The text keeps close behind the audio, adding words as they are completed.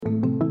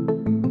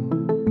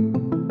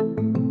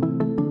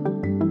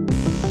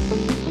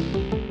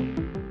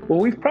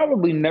we've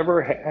probably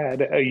never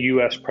had a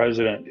U.S.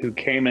 president who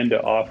came into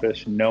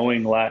office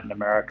knowing Latin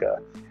America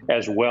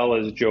as well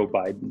as Joe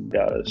Biden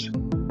does.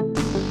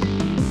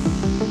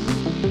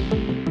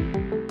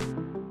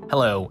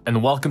 Hello,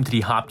 and welcome to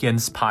the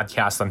Hopkins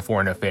Podcast on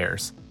Foreign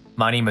Affairs.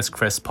 My name is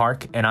Chris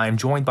Park, and I am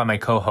joined by my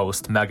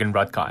co-host, Megan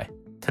Rutkai.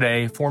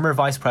 Today, former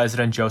Vice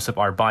President Joseph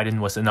R.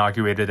 Biden was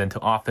inaugurated into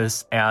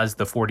office as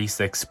the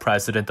 46th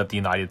President of the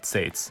United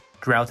States.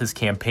 Throughout his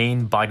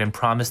campaign, Biden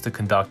promised to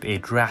conduct a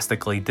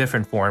drastically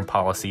different foreign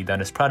policy than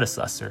his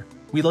predecessor.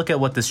 We look at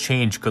what this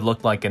change could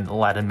look like in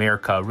Latin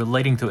America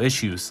relating to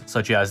issues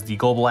such as the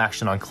global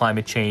action on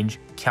climate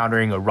change,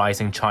 countering a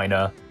rising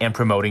China, and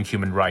promoting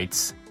human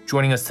rights.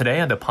 Joining us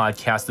today on the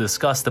podcast to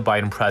discuss the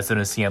Biden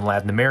presidency in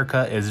Latin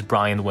America is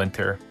Brian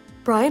Winter.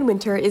 Brian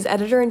Winter is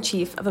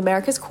editor-in-chief of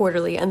America's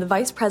Quarterly and the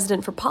vice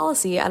president for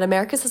policy at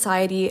America's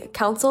Society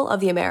Council of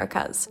the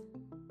Americas.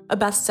 A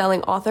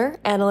best-selling author,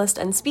 analyst,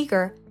 and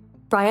speaker,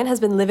 Brian has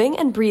been living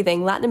and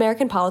breathing Latin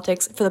American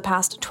politics for the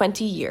past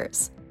 20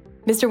 years.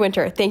 Mr.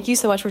 Winter, thank you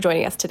so much for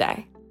joining us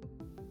today.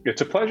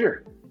 It's a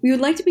pleasure. We would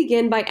like to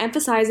begin by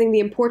emphasizing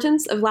the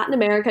importance of Latin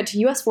America to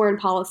U.S. foreign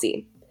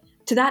policy.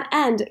 To that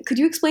end, could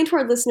you explain to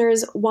our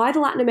listeners why the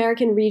Latin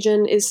American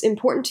region is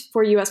important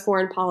for U.S.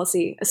 foreign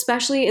policy,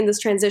 especially in this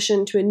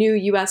transition to a new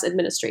U.S.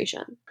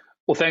 administration?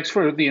 Well, thanks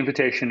for the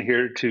invitation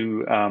here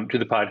to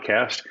the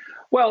podcast.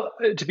 Well,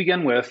 to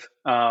begin with,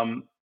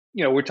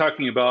 we're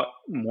talking about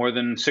more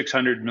than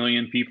 600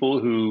 million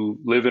people who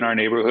live in our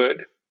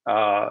neighborhood,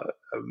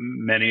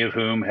 many of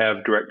whom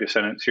have direct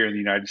descendants here in the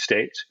United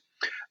States.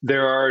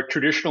 There are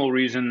traditional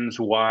reasons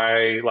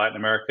why Latin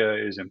America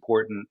is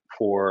important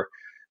for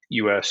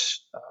U.S.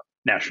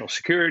 National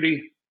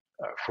security,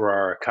 for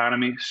our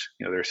economies.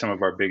 They're some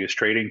of our biggest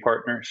trading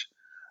partners.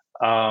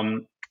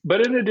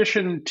 But in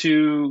addition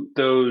to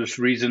those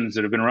reasons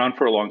that have been around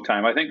for a long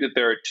time, I think that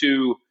there are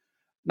two,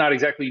 not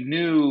exactly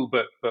new,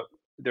 but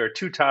there are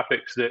two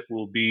topics that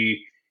will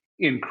be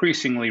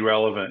increasingly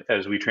relevant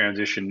as we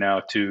transition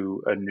now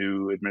to a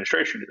new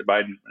administration, to the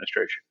Biden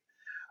administration.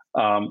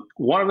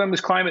 One of them is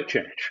climate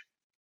change.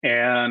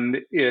 And,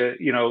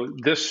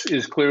 this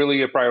is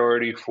clearly a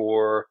priority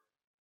for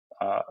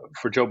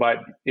Joe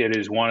Biden. It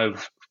is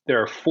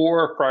there are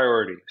four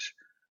priorities,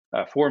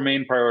 four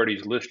main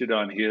priorities listed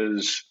on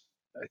his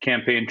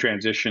campaign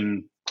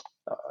transition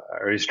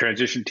or his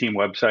transition team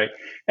website.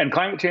 And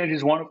climate change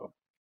is one of them.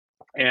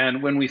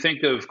 And when we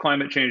think of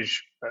climate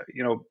change,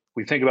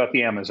 we think about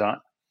the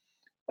Amazon.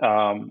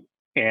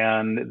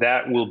 And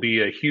that will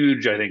be a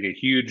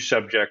huge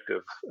subject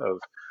of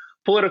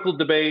political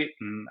debate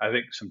and I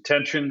think some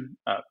tension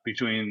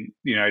between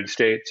the United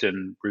States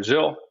and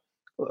Brazil.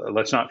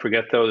 Let's not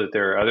forget, though, that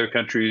there are other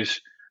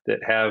countries that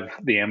have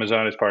the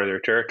Amazon as part of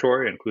their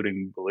territory,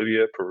 including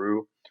Bolivia,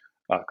 Peru,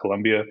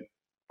 Colombia,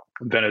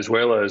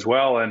 Venezuela as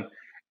well.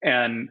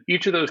 And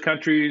each of those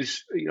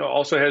countries,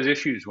 also has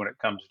issues when it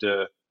comes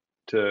to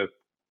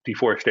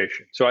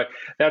deforestation. So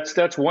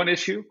that's one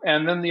issue.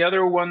 And then the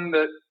other one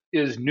that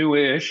is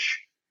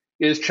newish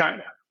is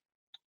China.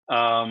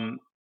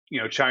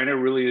 China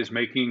really is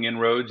making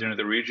inroads into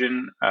the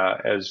region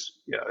as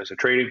a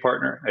trading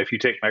partner. If you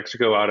take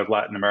Mexico out of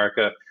Latin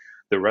America,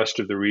 the rest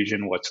of the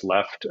region, what's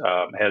left,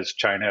 has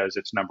China as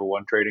its number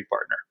one trading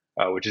partner,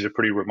 which is a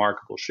pretty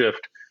remarkable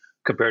shift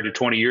compared to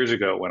 20 years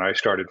ago when I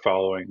started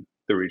following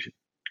the region.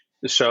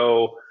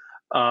 So,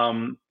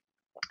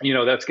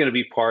 that's going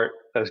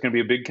to be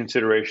a big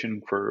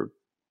consideration for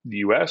the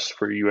U.S.,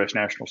 for U.S.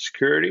 national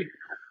security,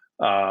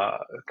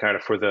 kind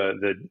of for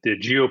the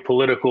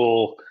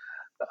geopolitical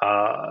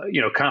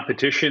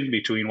competition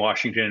between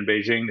Washington and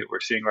Beijing that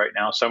we're seeing right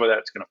now. Some of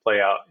that's going to play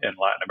out in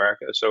Latin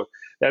America. So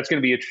that's going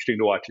to be interesting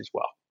to watch as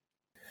well.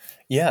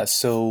 Yeah.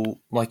 So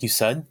like you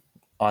said,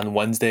 on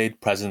Wednesday,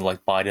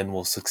 President-elect Biden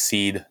will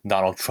succeed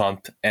Donald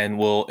Trump and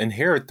will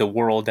inherit the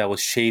world that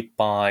was shaped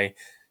by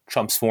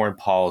Trump's foreign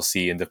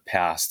policy in the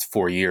past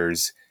 4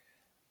 years.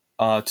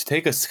 To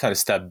take a kind of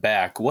step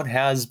back, what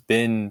has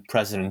been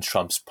President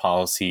Trump's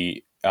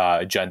policy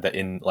agenda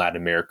in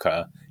Latin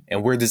America?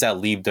 And where does that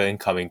leave the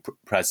incoming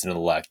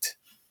president-elect?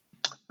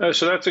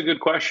 So that's a good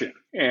question.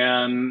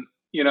 And,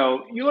 you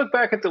look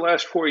back at the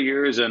last 4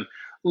 years and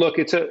look,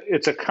 it's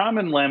a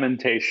common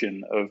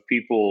lamentation of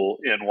people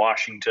in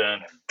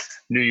Washington,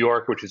 New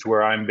York, which is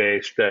where I'm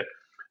based, that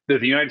the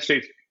United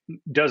States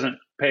doesn't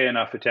pay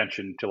enough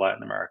attention to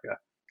Latin America.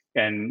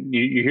 And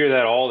you hear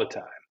that all the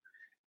time.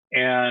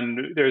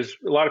 And there's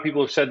a lot of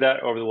people have said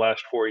that over the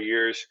last 4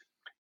 years.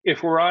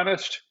 If we're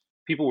honest,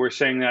 people were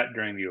saying that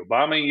during the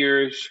Obama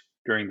years,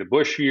 during the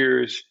Bush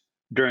years,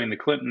 during the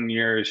Clinton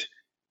years.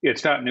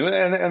 It's not new.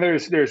 And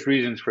there's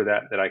reasons for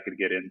that I could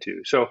get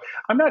into. So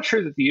I'm not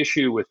sure that the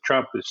issue with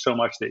Trump is so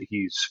much that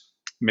he's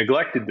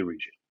neglected the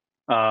region.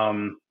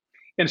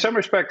 In some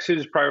respects,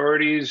 his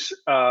priorities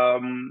are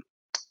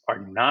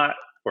not,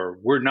 or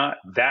were not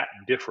that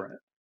different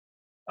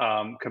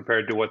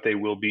compared to what they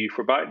will be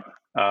for Biden.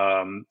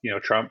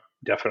 Trump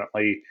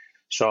definitely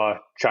saw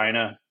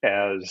China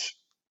as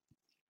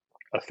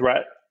a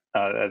threat.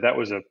 That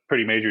was a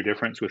pretty major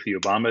difference with the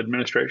Obama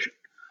administration.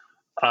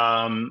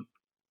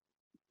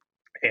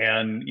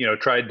 and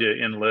tried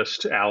to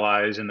enlist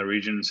allies in the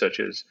region such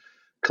as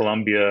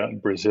Colombia,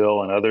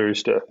 Brazil, and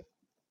others to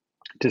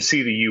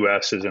see the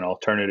U.S. as an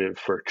alternative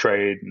for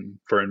trade and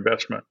for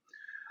investment.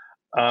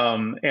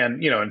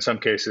 And in some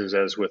cases,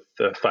 as with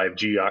the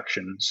 5G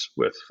auctions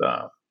with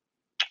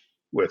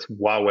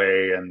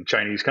Huawei and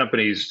Chinese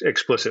companies,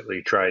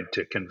 explicitly tried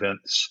to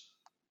convince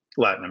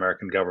Latin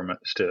American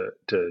governments to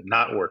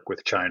not work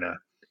with China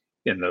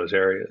in those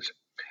areas.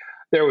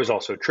 There was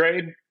also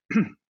trade.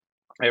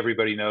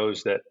 Everybody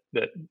knows that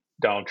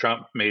Donald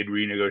Trump made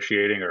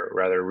renegotiating, or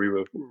rather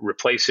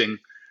replacing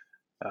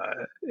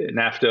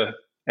NAFTA,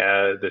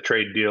 the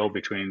trade deal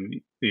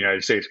between the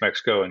United States,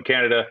 Mexico, and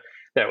Canada.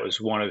 That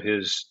was one of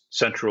his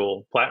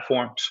central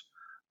platforms.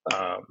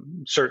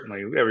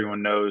 Certainly,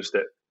 everyone knows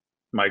that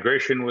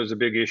migration was a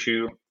big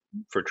issue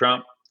for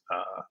Trump,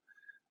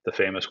 the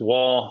famous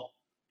wall.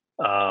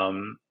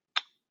 And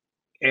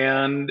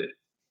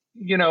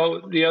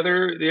the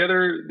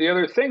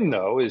other thing,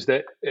 though, is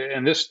that,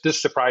 and this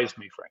surprised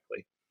me,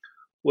 frankly,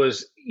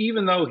 was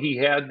even though he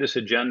had this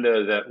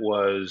agenda that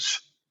was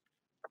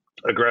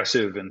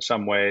aggressive in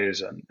some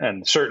ways,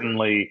 and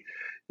certainly,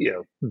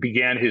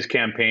 began his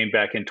campaign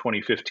back in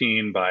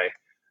 2015 by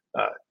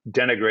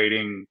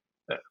denigrating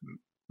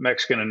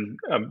Mexican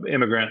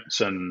immigrants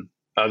and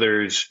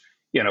others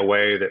in a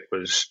way that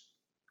was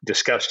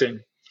disgusting.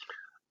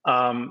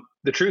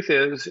 The truth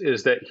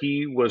is that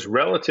he was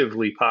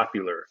relatively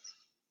popular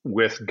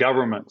with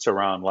governments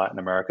around Latin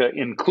America,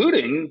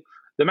 including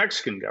the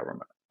Mexican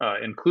government,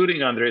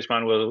 including Andrés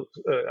Manuel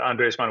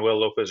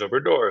López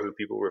Obrador, who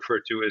people refer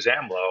to as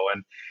AMLO.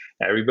 And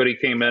everybody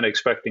came in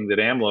expecting that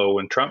AMLO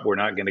and Trump were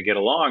not going to get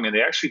along, and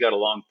they actually got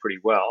along pretty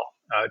well.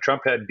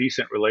 Trump had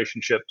decent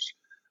relationships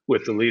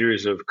with the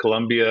leaders of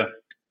Colombia,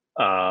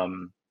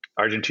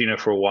 Argentina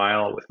for a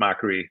while, with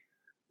Macri,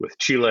 with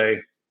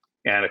Chile.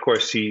 And of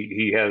course,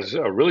 he has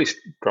a really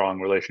strong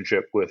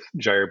relationship with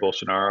Jair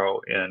Bolsonaro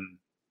in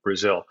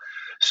Brazil.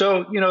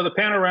 So, the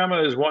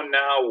panorama is one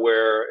now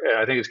where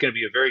I think it's going to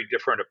be a very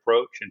different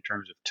approach in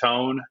terms of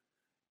tone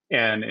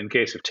and in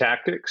case of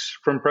tactics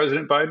from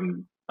President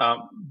Biden.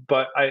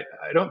 But I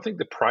don't think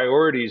the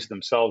priorities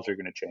themselves are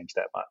going to change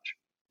that much.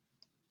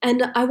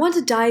 And I want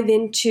to dive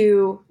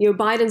into,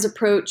 Biden's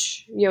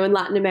approach, in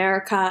Latin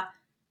America.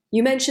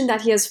 You mentioned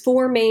that he has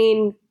 4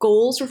 main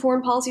goals for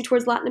foreign policy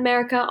towards Latin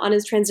America on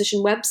his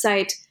transition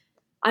website.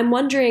 I'm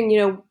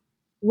wondering,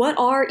 what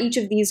are each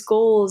of these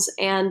goals,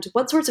 and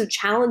what sorts of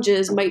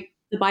challenges might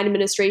the Biden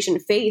administration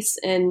face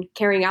in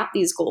carrying out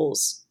these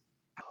goals?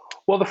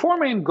 Well, the 4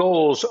 main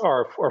goals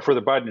are for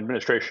the Biden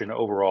administration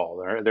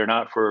overall. They're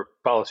not for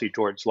policy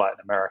towards Latin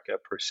America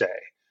per se.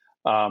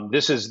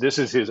 This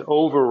is his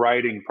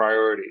overriding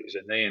priorities,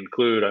 and they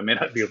include, I may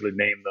not be able to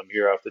name them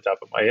here off the top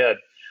of my head,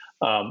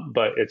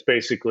 but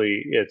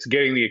it's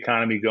getting the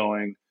economy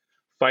going,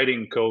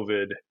 fighting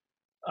COVID,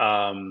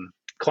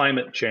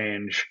 climate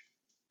change,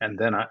 and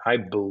then I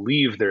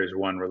believe there's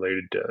one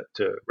related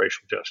to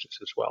racial justice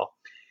as well.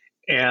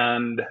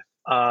 And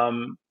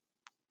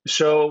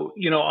so,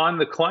 on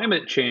the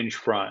climate change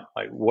front,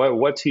 like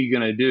what's he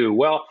going to do?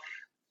 Well,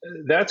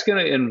 that's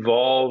going to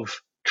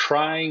involve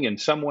trying in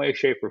some way,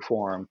 shape, or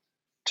form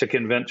to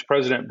convince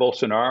President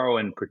Bolsonaro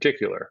in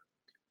particular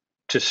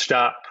to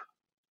stop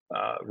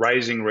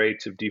rising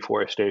rates of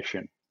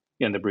deforestation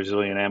in the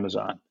Brazilian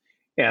Amazon.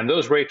 And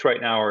those rates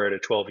right now are at a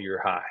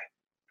 12-year high.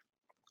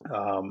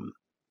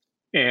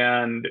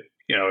 And,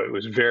 it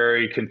was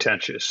very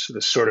contentious.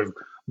 This sort of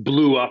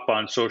blew up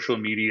on social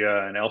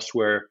media and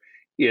elsewhere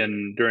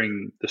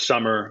during the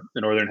summer,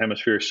 the Northern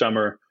Hemisphere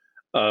summer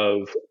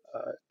of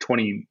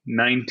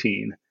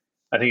 2019.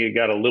 I think it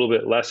got a little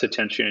bit less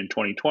attention in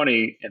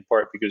 2020, in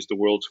part because the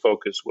world's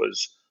focus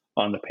was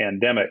on the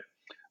pandemic.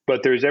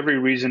 But there's every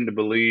reason to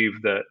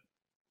believe that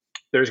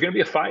there's going to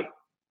be a fight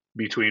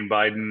between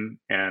Biden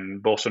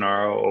and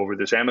Bolsonaro over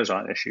this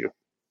Amazon issue,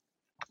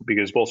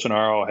 because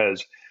Bolsonaro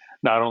has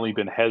not only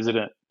been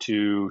hesitant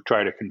to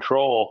try to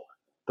control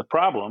the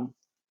problem,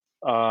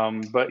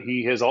 but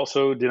he has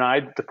also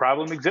denied that the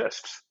problem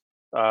exists,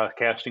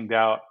 casting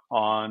doubt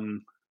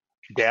on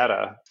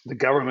data, the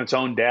government's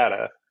own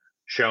data,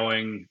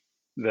 showing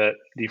that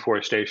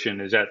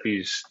deforestation is at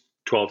these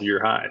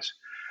 12-year highs.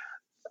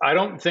 I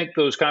don't think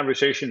those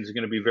conversations are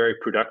going to be very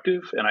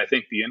productive, and I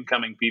think the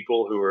incoming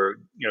people who are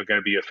going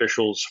to be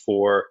officials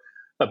for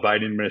a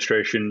Biden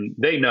administration,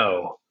 they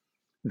know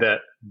that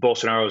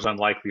Bolsonaro is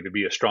unlikely to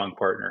be a strong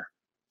partner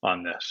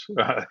on this.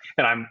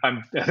 And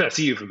I'm that's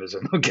a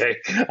euphemism. Okay.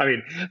 I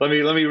mean, let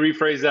me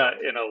rephrase that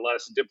in a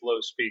less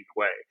diplo-speak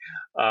way.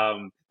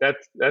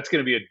 That's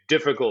going to be a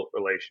difficult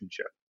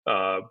relationship.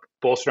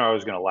 Bolsonaro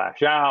is going to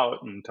lash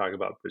out and talk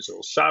about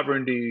Brazil's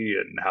sovereignty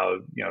and how,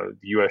 the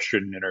U.S.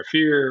 shouldn't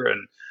interfere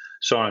and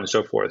so on and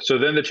so forth. So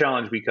then the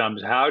challenge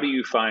becomes, how do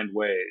you find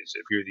ways,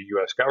 if you're the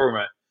U.S.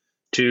 government,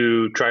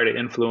 to try to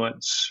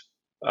influence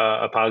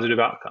a positive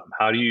outcome?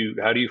 How do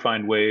you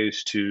find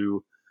ways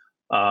to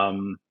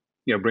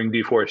bring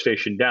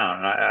deforestation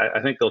down? And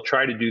I think they'll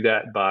try to do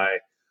that by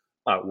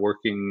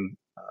working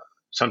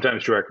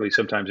sometimes directly,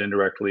 sometimes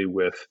indirectly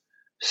with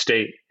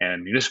state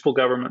and municipal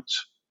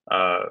governments,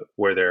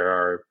 where there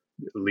are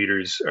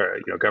leaders,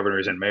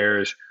 governors and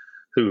mayors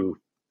who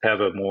have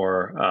a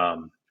more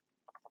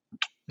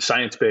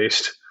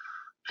science-based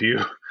view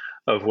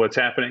of what's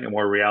happening, a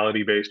more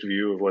reality-based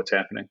view of what's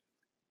happening.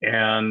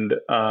 And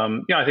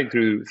I think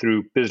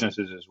through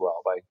businesses as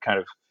well, by kind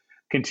of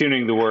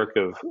continuing the work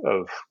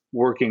of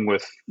working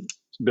with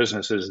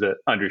businesses that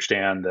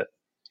understand that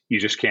you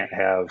just can't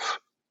have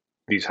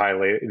these high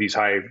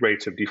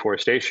rates of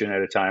deforestation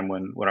at a time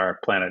when our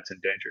planet's in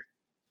danger.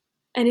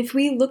 And if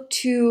we look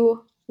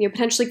to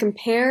potentially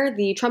compare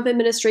the Trump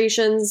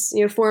administration's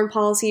foreign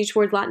policy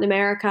toward Latin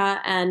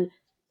America and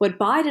what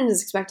Biden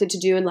is expected to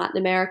do in Latin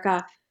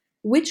America,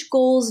 which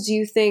goals do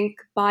you think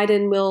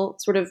Biden will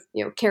sort of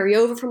carry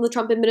over from the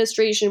Trump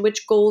administration?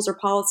 Which goals or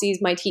policies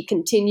might he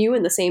continue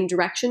in the same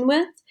direction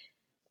with?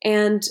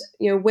 And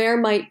where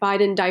might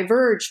Biden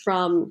diverge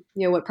from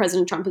what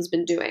President Trump has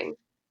been doing?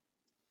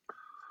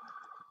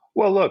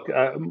 Well, look,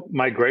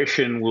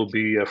 migration will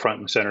be a front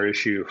and center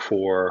issue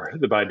for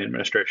the Biden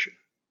administration.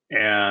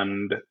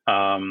 And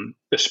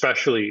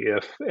especially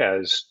if,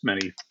 as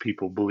many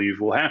people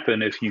believe will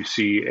happen, if you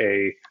see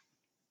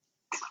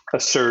a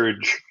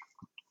surge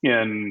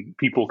in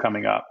people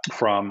coming up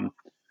from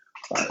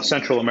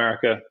Central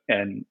America,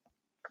 and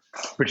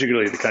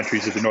particularly the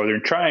countries of the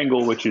Northern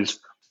Triangle, which is,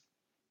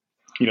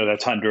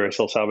 that's Honduras,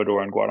 El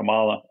Salvador, and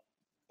Guatemala,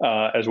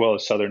 as well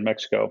as southern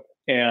Mexico.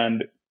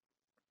 And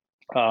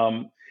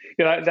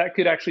that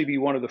could actually be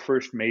one of the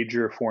first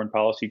major foreign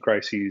policy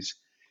crises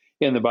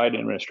in the Biden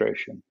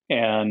administration.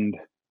 And,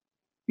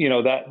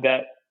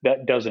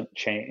 that doesn't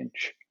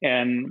change.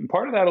 And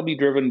part of that will be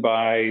driven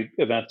by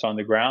events on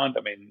the ground.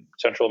 I mean,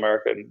 Central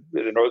America and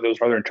those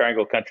Northern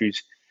Triangle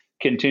countries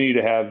continue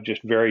to have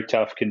just very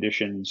tough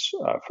conditions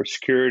for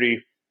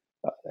security,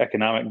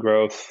 economic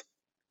growth,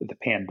 the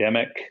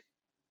pandemic.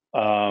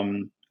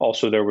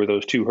 Also, there were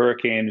those 2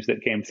 hurricanes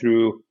that came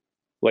through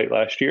late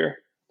last year.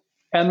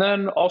 And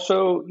then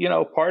also,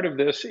 part of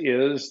this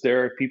is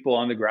there are people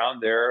on the ground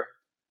there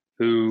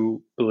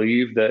who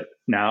believe that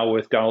now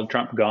with Donald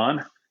Trump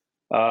gone,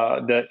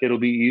 that it'll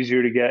be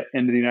easier to get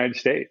into the United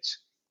States.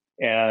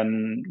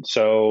 And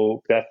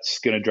so that's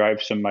going to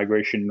drive some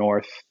migration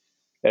north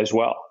as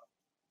well.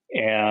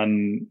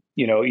 And,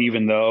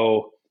 even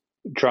though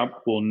Trump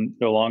will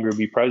no longer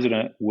be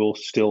president, we'll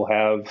still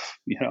have,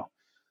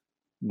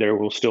 there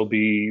will still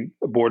be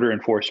border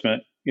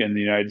enforcement in the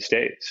United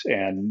States.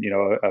 And,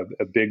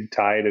 a big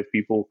tide of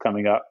people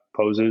coming up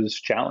poses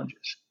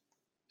challenges.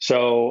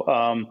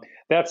 So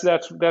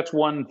that's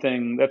one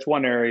thing. That's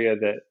one area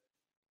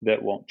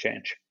that won't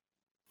change.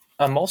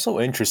 I'm also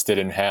interested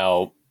in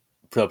how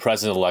the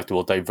president-elect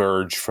will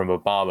diverge from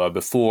Obama.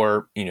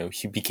 Before,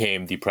 he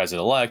became the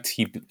president-elect,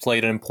 he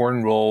played an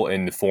important role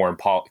in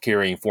the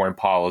carrying foreign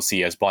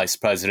policy as vice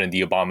president of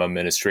the Obama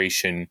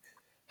administration.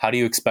 How do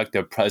you expect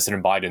that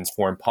President Biden's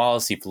foreign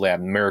policy for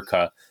Latin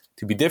America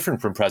to be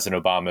different from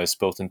President Obama's,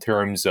 both in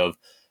terms of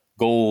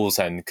goals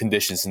and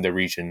conditions in the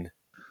region?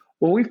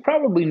 Well, we've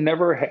probably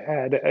never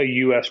had a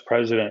U.S.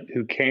 president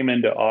who came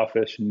into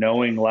office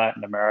knowing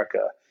Latin America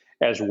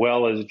as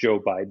well as Joe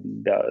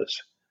Biden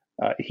does.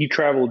 He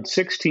traveled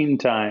 16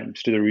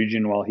 times to the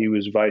region while he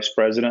was vice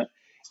president.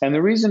 And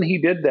the reason he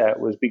did that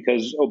was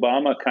because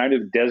Obama kind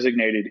of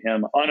designated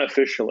him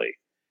unofficially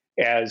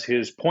as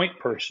his point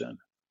person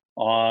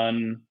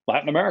on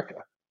Latin America.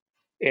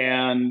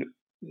 And,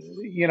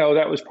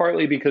 that was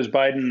partly because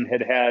Biden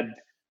had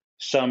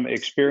some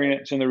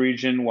experience in the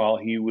region while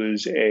he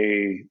was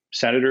a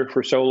senator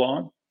for so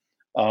long.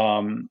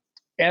 And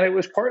it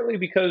was partly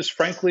because,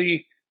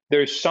 frankly,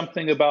 there's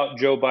something about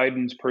Joe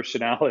Biden's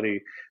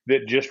personality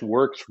that just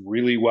works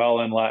really well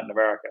in Latin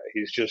America.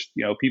 He's just,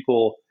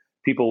 people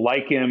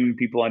like him,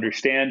 people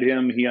understand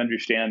him, he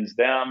understands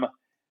them,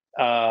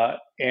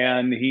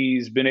 and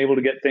he's been able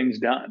to get things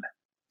done.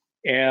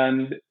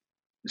 And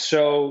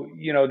so,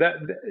 that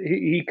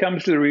he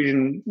comes to the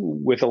region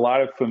with a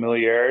lot of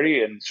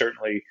familiarity, and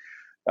certainly,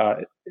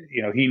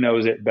 he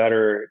knows it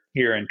better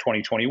here in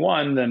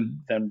 2021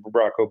 than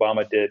Barack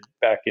Obama did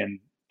back in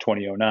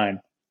 2009.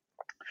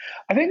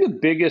 I think the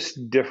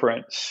biggest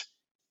difference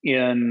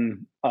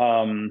in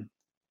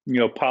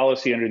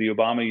policy under the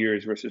Obama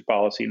years versus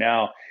policy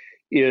now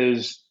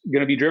is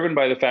going to be driven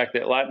by the fact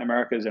that Latin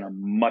America is in a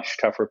much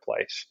tougher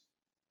place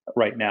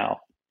right now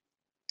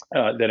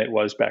than it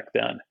was back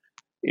then.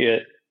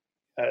 It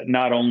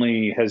not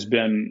only has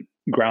been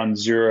ground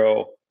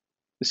zero,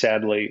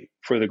 sadly,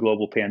 for the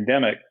global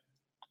pandemic.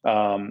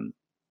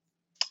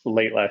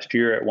 Late last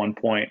year, at one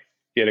point,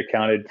 it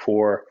accounted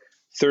for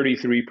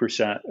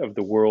 33% of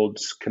the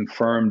world's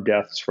confirmed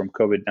deaths from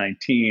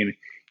COVID-19,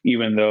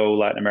 even though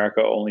Latin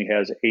America only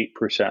has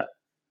 8%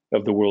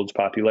 of the world's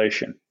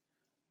population.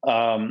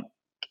 And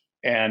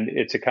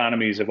its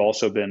economies have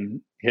also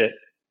been hit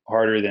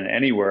harder than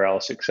anywhere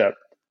else except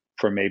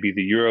for maybe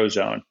the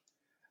Eurozone.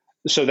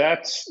 So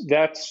that's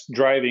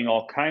driving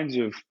all kinds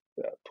of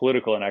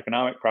political and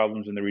economic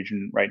problems in the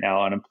region right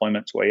now.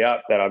 Unemployment's way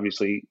up. That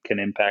obviously can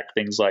impact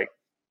things like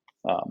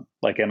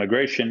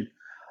immigration.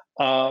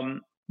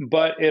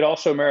 But it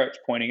also merits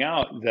pointing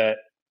out that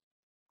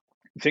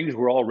things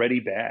were already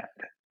bad,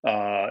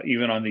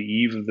 even on the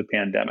eve of the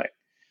pandemic.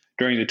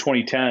 During the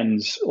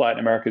 2010s, Latin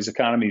America's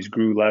economies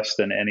grew less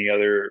than any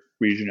other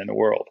region in the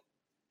world.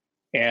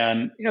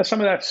 And some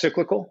of that's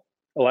cyclical.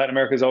 Latin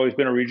America has always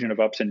been a region of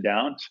ups and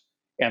downs.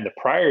 And the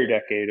prior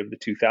decade of the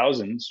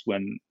 2000s,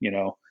 when,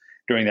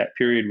 during that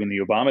period when the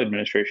Obama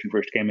administration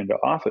first came into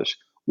office,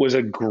 was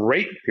a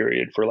great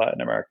period for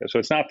Latin America. So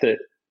it's not that,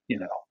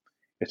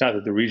 it's not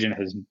that the region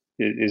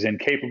is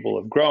incapable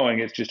of growing.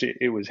 It's just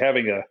it was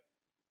having a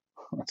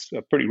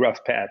pretty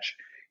rough patch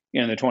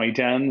in the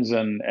 2010s,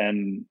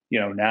 and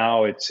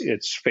now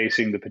it's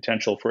facing the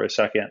potential for a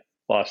second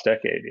lost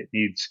decade. It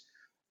needs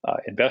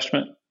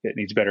investment. It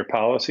needs better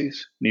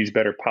policies. Needs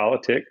better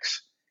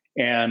politics,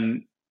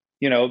 and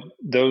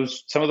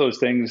some of those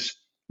things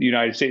the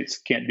United States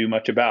can't do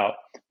much about.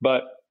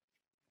 But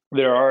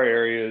there are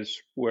areas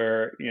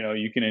where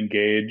you can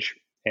engage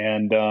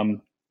and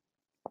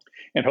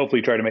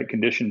hopefully try to make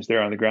conditions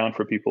there on the ground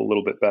for people a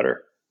little bit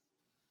better.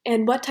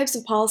 And what types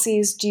of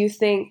policies do you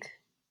think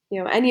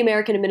any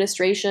American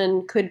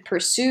administration could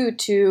pursue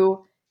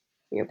to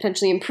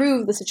potentially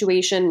improve the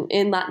situation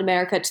in Latin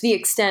America to the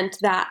extent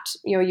that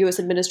U.S.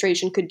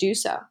 administration could do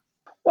so?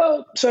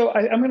 Well, so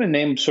I'm going to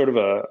name sort of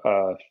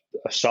a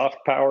soft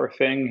power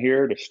thing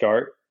here to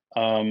start.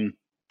 It's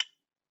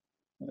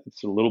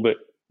a little bit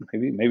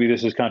maybe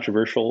this is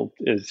controversial.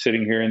 Is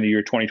sitting here in the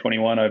year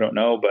 2021, I don't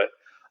know, but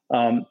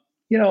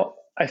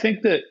I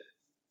think that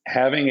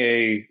having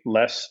a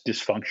less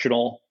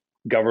dysfunctional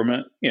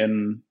government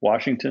in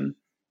Washington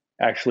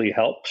actually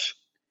helps.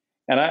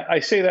 And I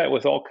say that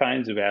with all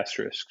kinds of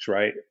asterisks,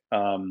 right?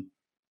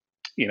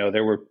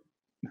 There were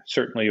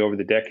certainly over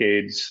the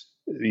decades,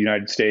 the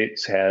United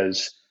States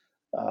has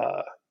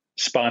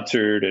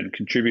sponsored and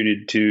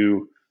contributed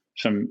to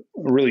some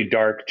really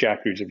dark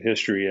chapters of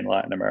history in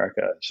Latin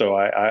America. So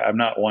I'm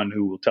not one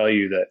who will tell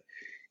you that,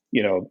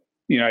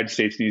 the United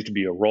States needs to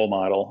be a role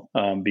model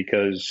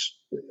because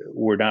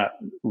we're not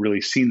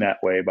really seen that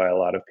way by a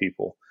lot of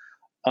people.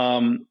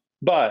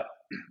 But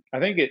I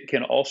think it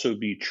can also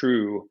be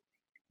true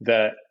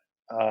that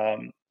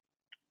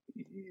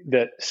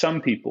that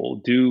some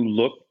people do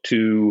look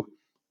to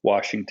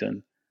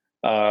Washington,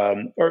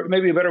 or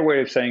maybe a better way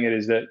of saying it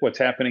is that what's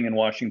happening in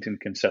Washington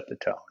can set the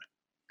tone.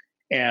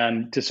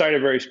 And to cite a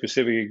very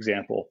specific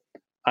example,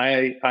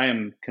 I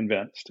am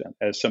convinced,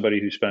 as somebody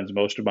who spends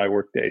most of my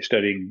workday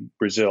studying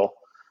Brazil,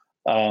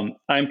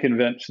 I'm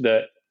convinced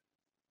that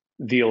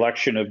the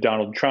election of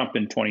Donald Trump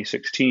in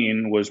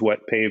 2016 was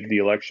what paved the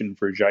election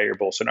for Jair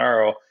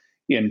Bolsonaro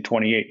in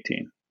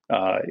 2018.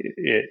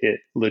 It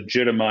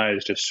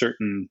legitimized a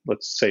certain,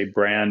 let's say,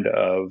 brand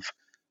of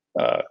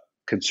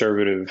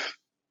conservative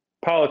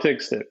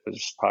politics that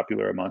was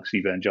popular amongst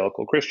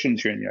evangelical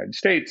Christians here in the United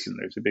States, and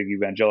there's a big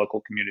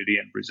evangelical community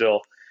in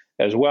Brazil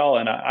as well.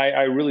 And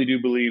I really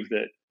do believe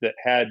that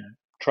had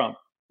Trump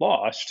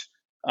lost,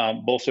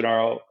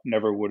 Bolsonaro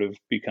never would have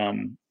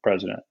become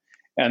president.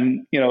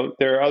 And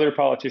there are other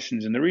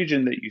politicians in the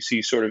region that you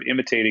see sort of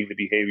imitating the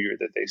behavior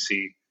that they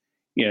see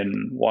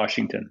in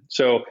Washington.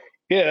 So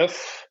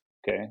if,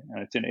 and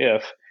it's an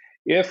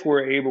if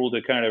we're able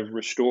to kind of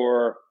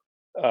restore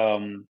a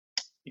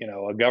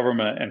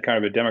government and kind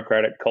of a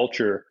democratic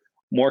culture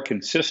more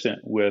consistent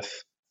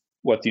with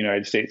what the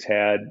United States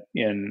had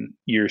in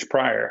years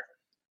prior,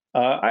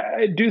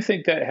 I do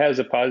think that has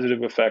a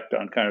positive effect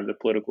on kind of the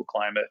political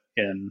climate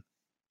in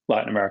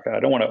Latin America. I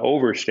don't want to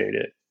overstate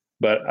it,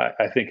 but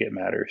I think it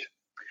matters.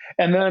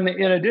 And then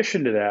in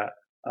addition to that,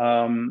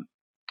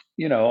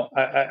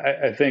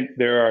 I think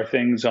there are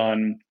things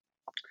on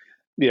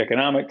the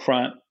economic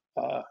front,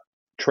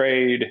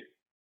 trade,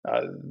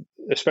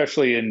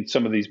 especially in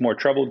some of these more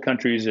troubled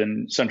countries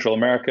in Central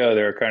America.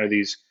 There are kind of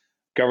these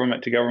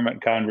government to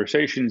government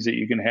conversations that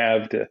you can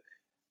have to,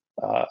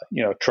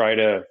 try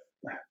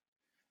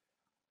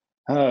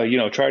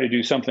to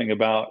do something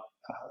about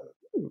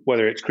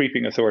whether it's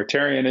creeping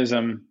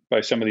authoritarianism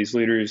by some of these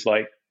leaders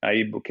like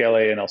Nayib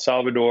Bukele in El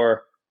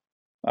Salvador,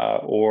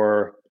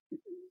 or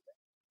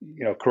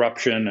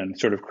corruption and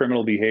sort of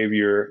criminal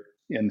behavior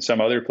in some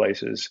other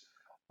places.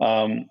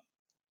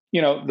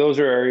 Those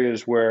are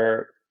areas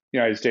where the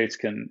United States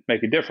can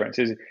make a difference.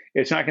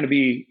 It's not going to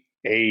be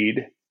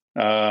aid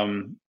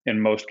in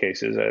most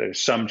cases.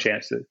 There's some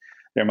chance that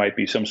there might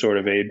be some sort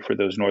of aid for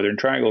those Northern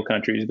Triangle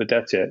countries, but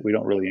that's it. We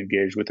don't really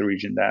engage with the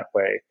region that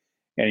way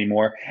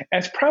anymore.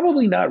 And it's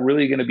probably not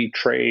really going to be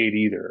trade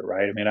either,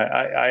 right? I mean,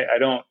 I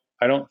don't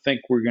think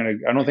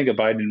I don't think a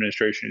Biden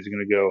administration is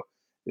going to go,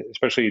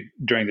 especially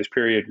during this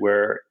period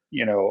where,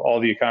 all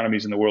the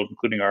economies in the world,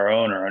 including our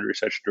own, are under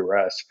such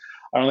duress.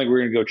 I don't think we're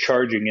going to go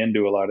charging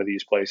into a lot of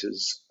these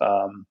places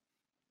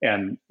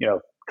and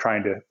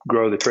trying to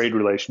grow the trade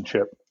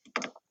relationship,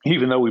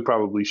 even though we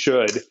probably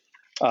should.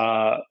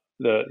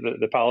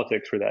 The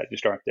politics for that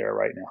just aren't there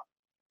right now.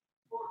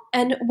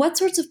 And what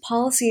sorts of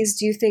policies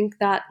do you think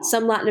that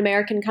some Latin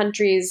American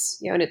countries,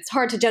 and it's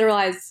hard to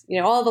generalize,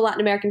 all the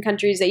Latin American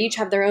countries, they each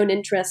have their own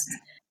interests.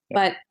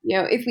 But,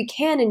 if we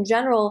can, in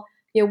general,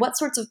 what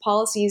sorts of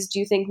policies do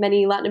you think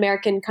many Latin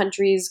American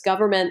countries'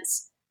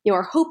 governments,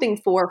 are hoping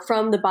for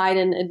from the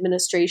Biden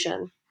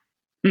administration?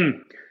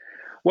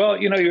 Well,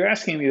 you're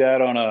asking me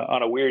that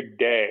on a weird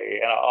day,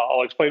 and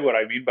I'll explain what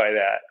I mean by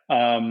that.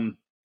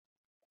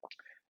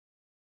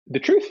 The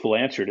truthful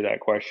answer to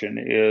that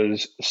question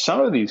is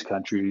some of these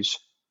countries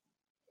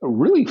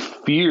really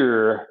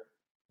fear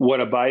what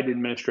a Biden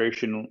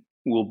administration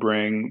will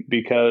bring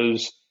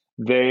because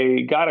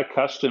they got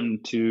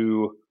accustomed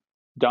to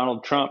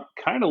Donald Trump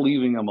kind of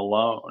leaving them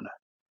alone.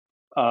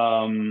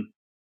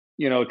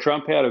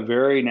 Trump had a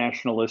very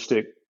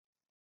nationalistic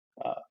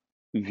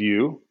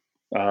view,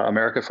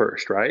 America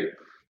first, right?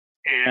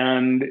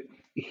 And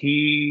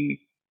he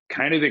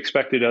kind of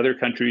expected other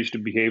countries to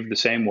behave the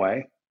same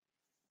way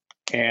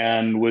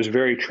and was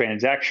very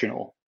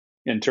transactional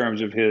in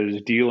terms of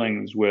his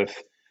dealings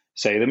with,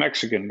 say, the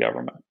Mexican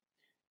government.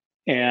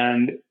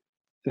 And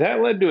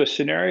that led to a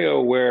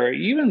scenario where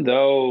even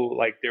though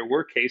there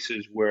were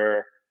cases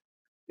where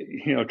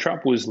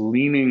Trump was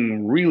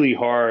leaning really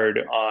hard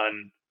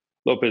on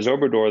Lopez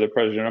Obrador, the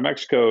president of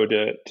Mexico,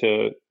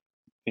 to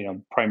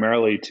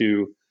primarily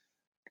to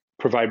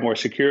provide more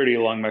security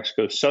along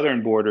Mexico's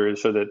southern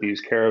borders so that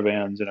these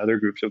caravans and other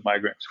groups of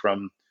migrants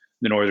from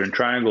the Northern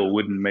Triangle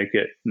wouldn't make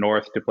it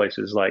north to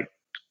places like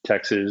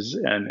Texas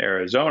and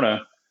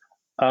Arizona.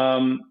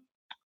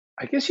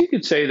 I guess you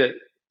could say that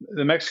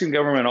the Mexican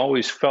government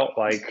always felt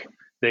like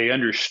they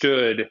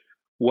understood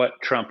what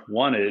Trump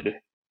wanted.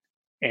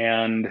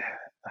 And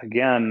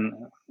again,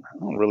 I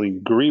don't really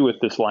agree with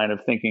this line of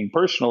thinking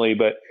personally,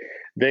 but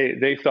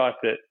they thought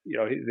that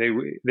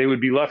they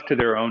would be left to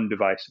their own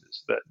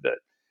devices,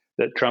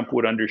 that Trump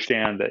would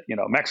understand that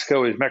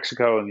Mexico is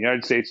Mexico and the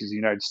United States is the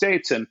United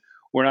States, and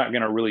we're not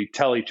going to really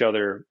tell each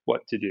other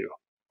what to do.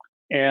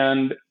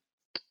 And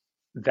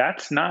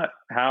that's not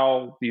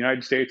how the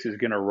United States is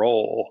going to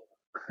roll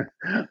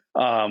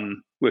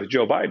with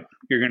Joe Biden.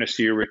 You're going to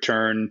see a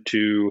return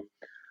to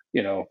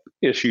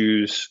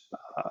issues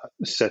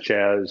such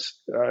as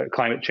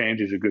climate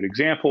change is a good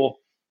example.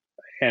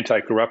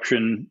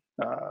 Anti-corruption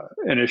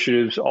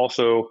initiatives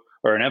also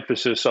are an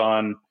emphasis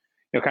on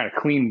kind of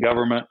clean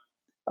government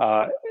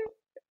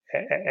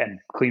and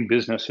clean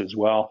business as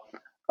well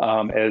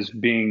as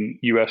being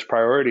U.S.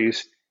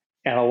 priorities.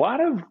 And a lot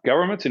of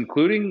governments,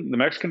 including the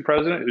Mexican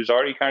president, who's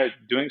already kind of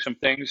doing some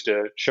things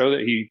to show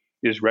that he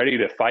is ready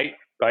to fight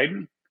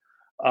Biden,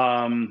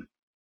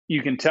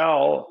 you can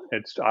tell,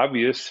 it's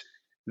obvious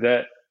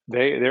that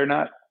they're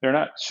not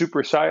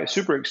super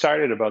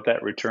excited about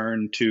that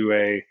return to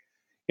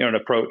an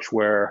approach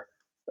where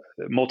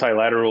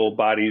multilateral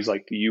bodies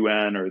like the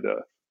UN or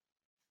the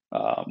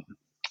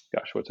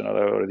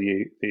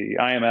the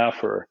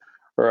IMF or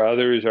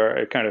others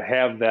are kind of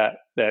have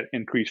that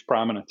increased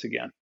prominence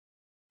again.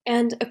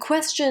 And a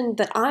question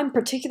that I'm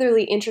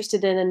particularly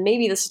interested in, and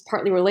maybe this is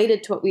partly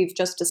related to what we've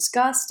just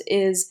discussed,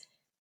 is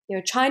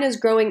China's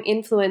growing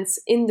influence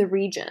in the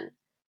region.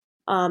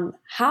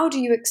 How do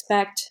you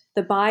expect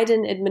the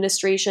Biden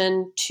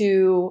administration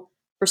to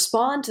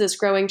respond to this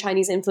growing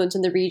Chinese influence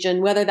in the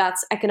region, whether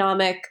that's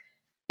economic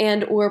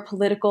and or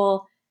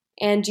political?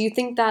 And do you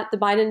think that the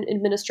Biden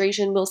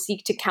administration will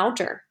seek to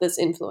counter this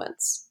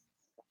influence?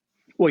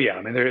 Well, yeah,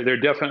 I mean, they're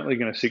definitely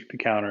going to seek to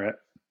counter it.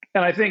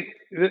 And I think,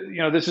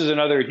 this is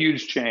another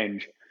huge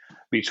change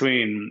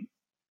between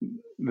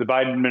the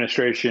Biden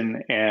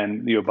administration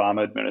and the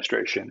Obama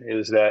administration,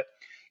 is that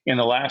in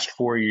the last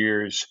 4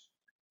 years,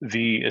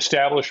 the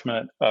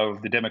establishment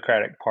of the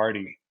Democratic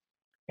Party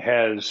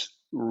has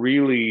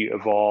really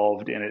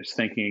evolved in its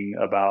thinking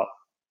about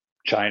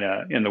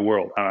China in the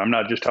world. I'm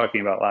not just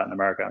talking about Latin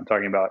America. I'm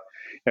talking about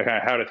kind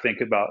of how to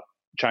think about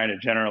China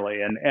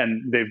generally.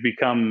 And they've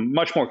become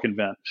much more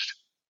convinced,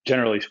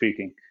 generally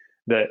speaking,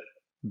 that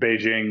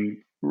Beijing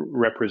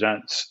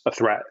represents a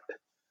threat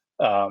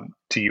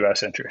to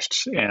U.S.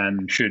 interests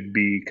and should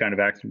be kind of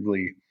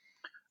actively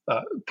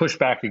pushed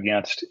back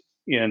against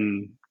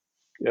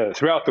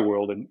throughout the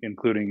world,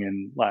 including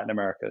in Latin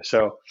America.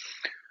 So,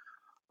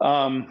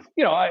 I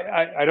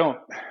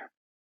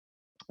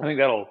think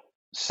that'll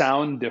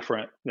sound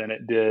different than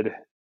it did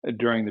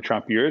during the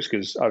Trump years,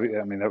 because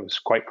that was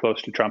quite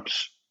close to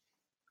Trump's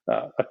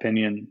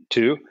opinion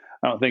too.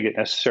 I don't think it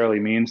necessarily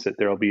means that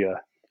there'll be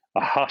a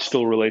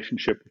hostile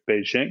relationship with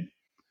Beijing,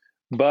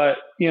 but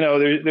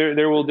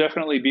there will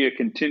definitely be a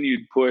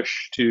continued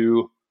push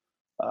to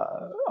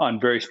on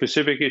very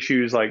specific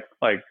issues like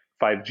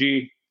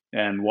 5G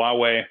and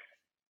Huawei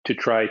to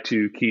try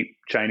to keep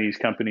Chinese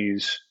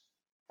companies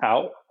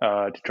out,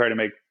 to try to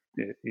make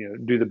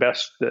do the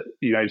best that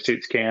the United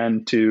States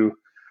can to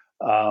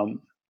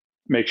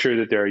make sure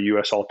that there are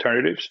U.S.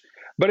 alternatives.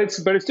 But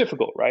it's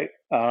difficult, right?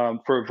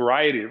 For a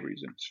variety of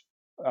reasons.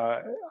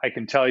 I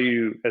can tell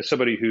you, as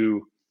somebody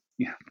who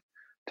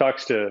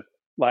talks to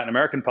Latin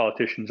American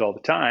politicians all the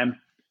time,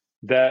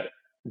 that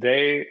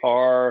they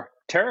are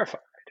terrified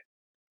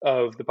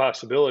of the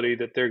possibility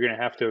that they're going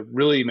to have to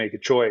really make a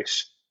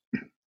choice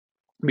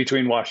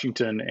between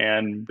Washington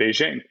and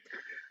Beijing.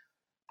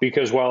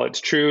 Because while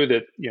it's true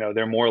that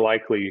they're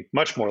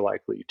much more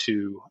likely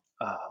to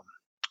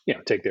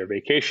take their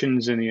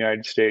vacations in the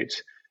United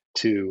States,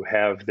 to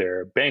have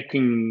their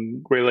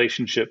banking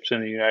relationships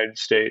in the United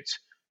States,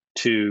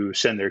 to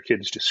send their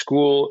kids to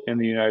school in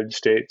the United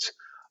States.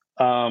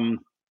 Look,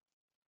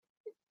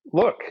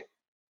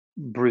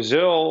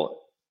 Brazil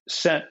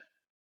sent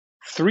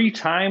 3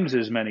 times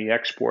as many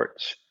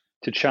exports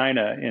to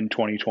China in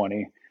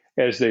 2020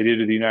 as they did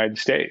to the United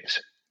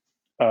States.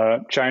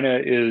 China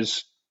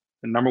is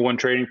the number one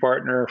trading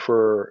partner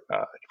for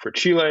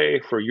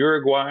Chile, for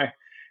Uruguay,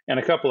 and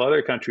a couple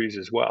other countries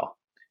as well.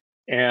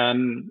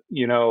 And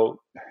they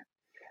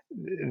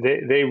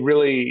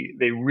really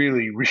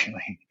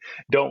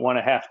don't want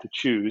to have to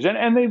choose,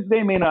 and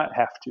they may not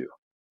have to.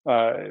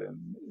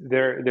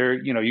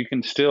 You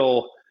can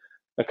still,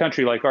 a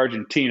country like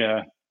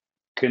Argentina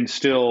can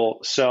still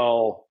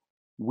sell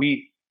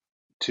wheat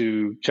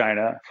to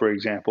China, for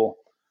example,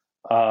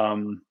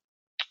 and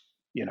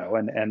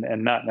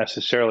not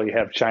necessarily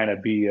have China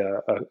be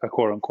a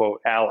quote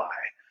unquote ally.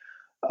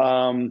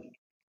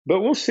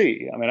 But we'll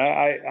see. I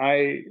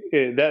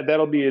mean,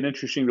 that'll be an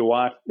interesting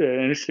one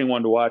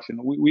to watch, and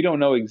we don't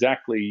know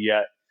exactly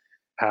yet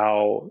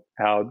how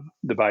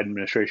the Biden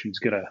administration is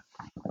gonna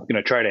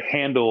try to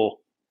handle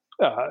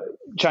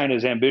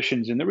China's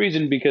ambitions in the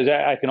region, because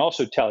I can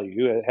also tell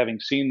you, having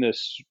seen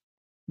this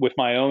with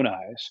my own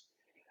eyes,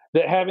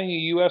 that having a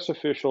U.S.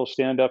 official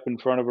stand up in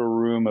front of a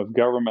room of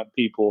government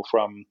people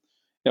from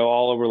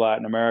all over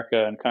Latin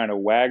America and kind of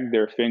wag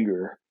their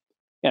finger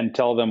and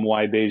tell them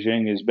why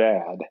Beijing is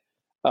bad,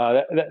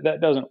 that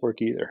doesn't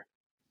work either.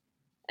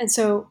 And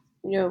so,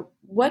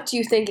 what do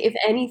you think, if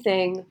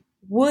anything,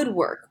 would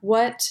work?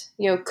 What,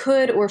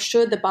 could or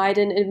should the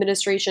Biden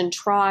administration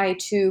try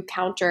to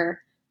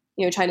counter,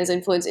 China's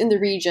influence in the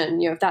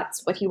region, if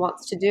that's what he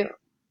wants to do?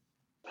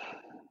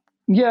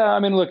 Yeah, I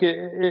mean, look,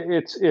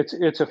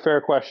 it's a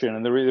fair question,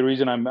 and the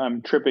reason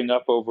I'm tripping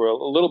up a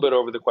little bit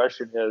over the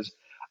question is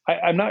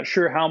I'm not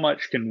sure how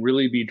much can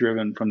really be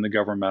driven from the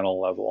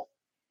governmental level.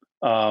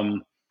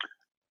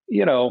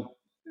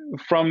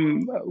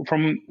 From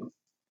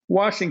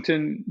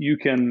Washington, you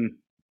can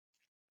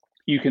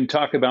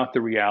talk about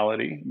the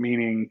reality.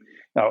 Meaning,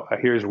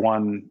 here's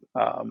one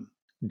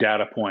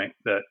data point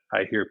that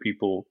I hear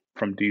people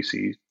from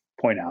DC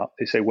point out.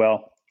 They say,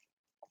 well,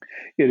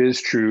 it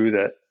is true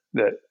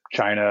that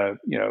China,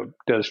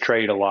 does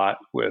trade a lot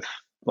with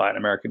Latin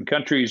American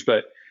countries,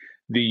 but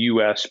the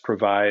U.S.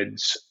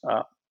 provides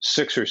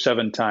 6 or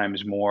 7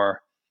 times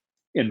more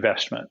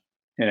investment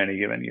in any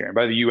given year. And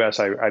by the U.S.,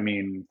 I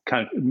mean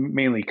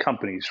mainly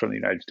companies from the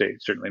United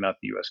States, certainly not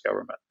the U.S.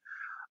 government.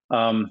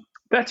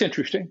 That's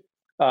interesting.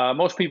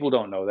 Most people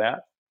don't know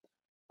that.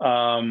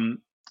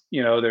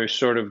 There's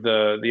sort of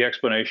the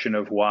explanation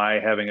of why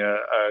having a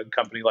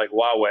company like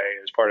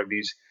Huawei as part of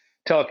these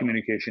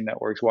telecommunication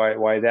networks,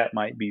 why that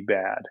might be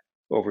bad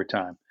over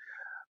time.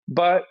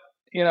 But,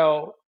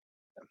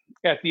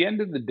 at the end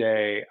of the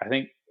day, I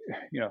think,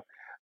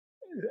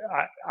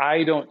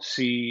 I don't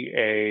see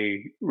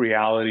a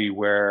reality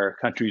where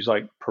countries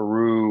like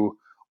Peru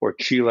or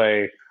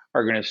Chile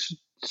are going to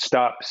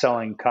stop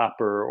selling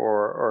copper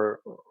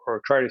or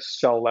try to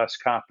sell less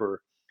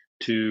copper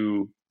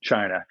to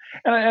China.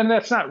 And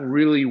that's not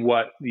really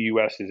what the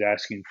U.S. is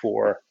asking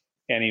for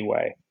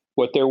anyway.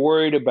 What they're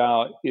worried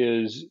about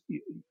is,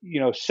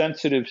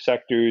 sensitive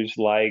sectors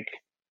like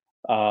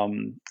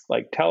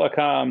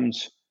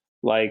telecoms,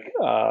 like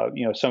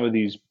some of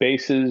these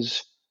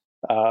bases,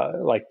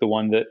 like the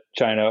one that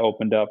China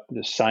opened up,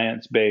 the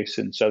science base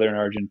in southern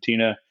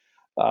Argentina,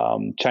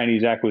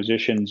 Chinese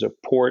acquisitions of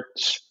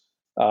ports,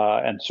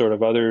 and sort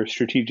of other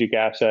strategic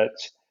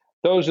assets.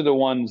 Those are the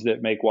ones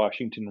that make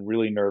Washington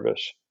really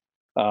nervous.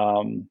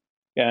 And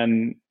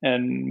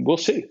we'll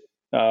see.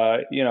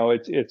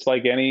 It's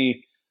like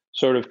any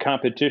sort of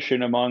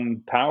competition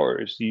among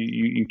powers.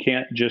 You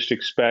can't just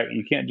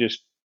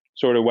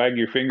sort of wag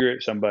your finger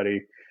at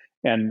somebody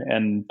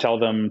and tell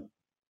them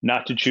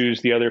not to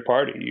choose the other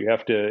party. You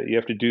have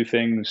to do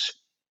things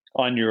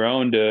on your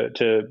own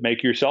to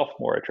make yourself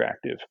more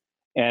attractive.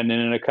 And in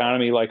an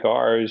economy like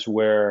ours,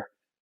 where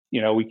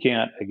we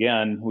can't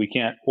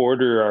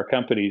order our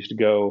companies to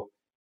go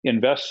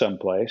invest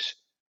someplace.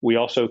 We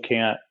also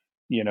can't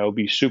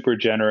be super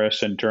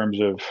generous in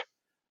terms of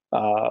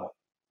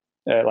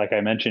like I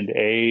mentioned,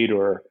 aid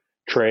or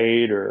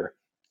trade or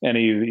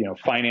any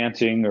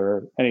financing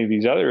or any of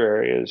these other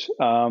areas.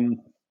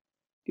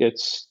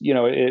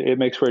 It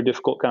makes for a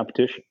difficult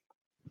competition.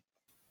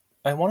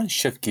 I want to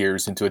shift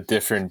gears into a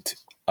different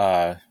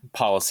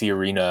policy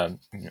arena.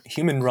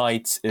 Human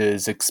rights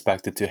is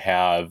expected to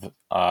have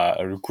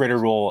a greater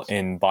role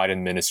in Biden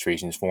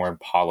administration's foreign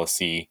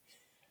policy.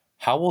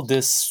 How will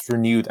this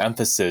renewed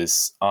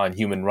emphasis on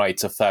human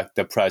rights affect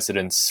the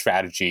president's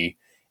strategy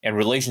and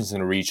relations in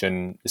the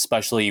region,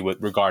 especially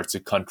with regards to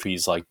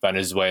countries like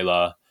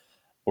Venezuela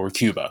or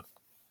Cuba?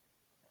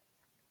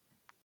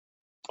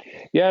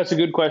 Yeah, it's a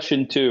good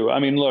question, too. I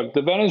mean, look,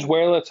 the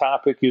Venezuela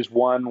topic is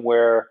one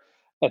where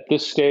at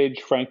this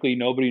stage, frankly,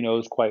 nobody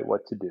knows quite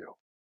what to do.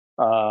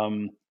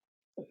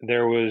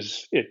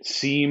 It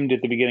seemed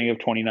at the beginning of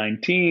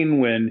 2019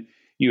 when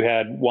You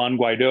had Juan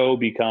Guaido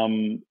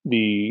become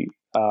the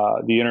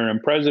interim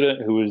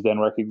president, who was then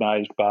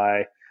recognized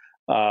by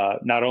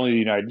not only the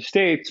United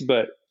States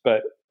but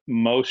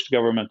most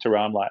governments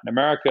around Latin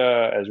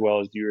America, as well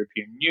as the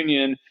European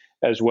Union,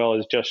 as well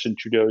as Justin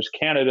Trudeau's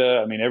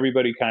Canada. I mean,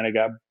 everybody kind of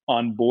got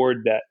on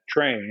board that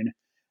train,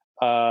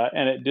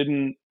 and it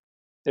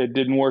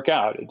didn't work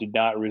out. It did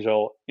not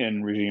result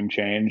in regime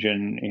change,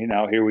 and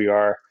here we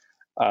are,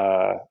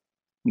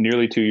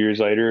 nearly 2 years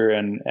later,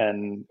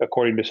 and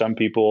according to some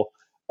people,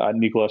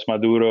 Nicolas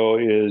Maduro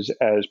is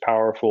as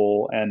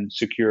powerful and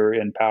secure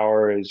in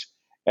power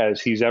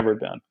as he's ever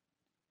been.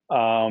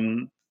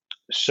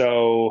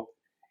 So,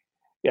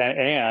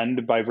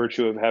 and by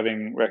virtue of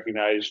having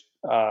recognized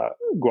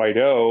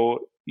Guaido,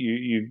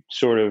 you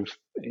sort of,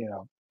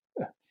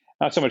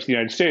 not so much the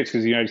United States,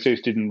 because the United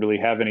States didn't really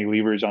have any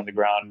levers on the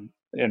ground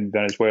in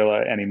Venezuela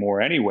anymore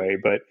anyway.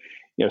 But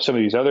some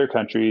of these other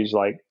countries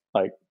like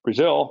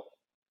Brazil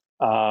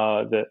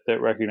that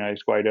recognize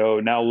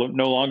Guaido now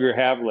no longer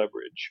have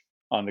leverage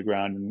on the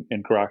ground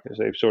in Caracas.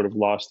 They've sort of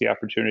lost the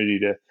opportunity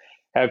to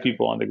have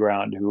people on the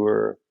ground who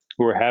are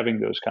having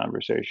those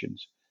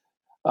conversations.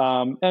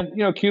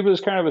 And Cuba is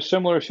kind of a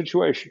similar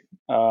situation.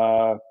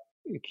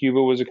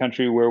 Cuba was a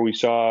country where we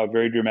saw a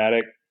very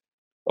dramatic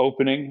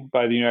opening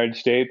by the United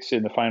States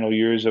in the final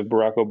years of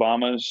Barack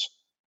Obama's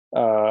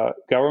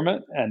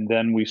government, and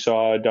then we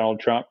saw Donald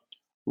Trump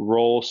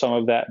roll some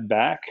of that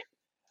back.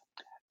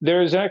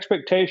 There is an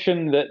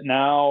expectation that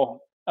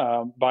now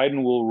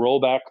Biden will roll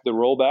back the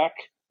rollback,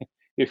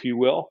 if you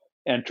will,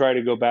 and try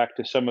to go back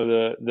to some of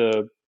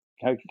the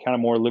kind of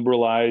more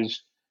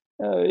liberalized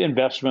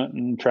investment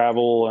and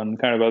travel and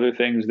kind of other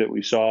things that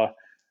we saw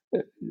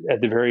at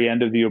the very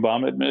end of the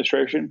Obama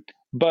administration.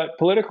 But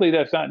politically,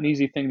 that's not an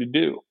easy thing to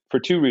do for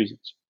two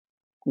reasons.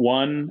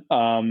 One,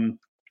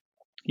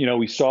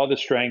 we saw the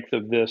strength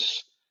of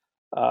this,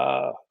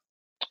 I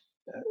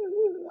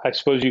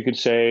suppose you could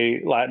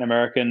say, Latin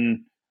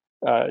American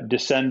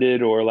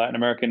descended or Latin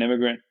American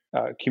immigrant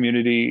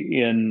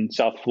community in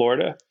South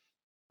Florida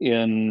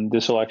in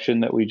this election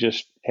that we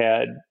just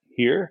had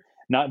here.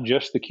 Not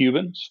just the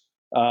Cubans,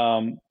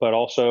 but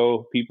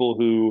also people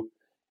who,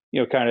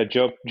 kind of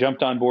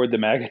jumped on board the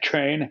MAGA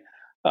train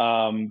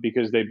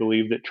because they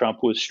believed that Trump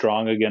was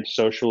strong against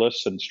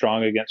socialists and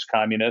strong against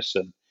communists,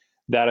 and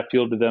that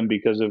appealed to them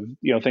because of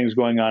things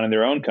going on in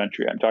their own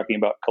country. I'm talking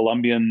about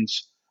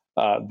Colombians,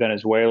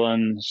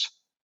 Venezuelans,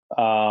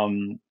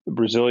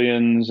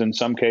 Brazilians in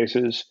some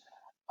cases,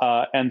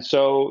 and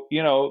so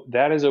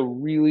that is a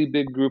really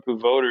big group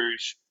of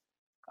voters.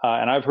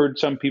 And I've heard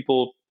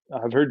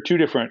two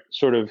different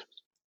sort of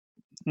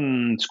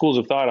schools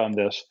of thought on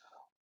this.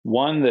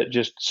 One that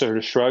just sort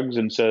of shrugs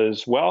and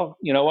says, well,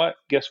 you know what?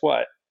 Guess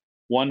what?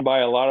 Won by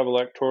a lot of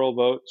electoral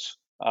votes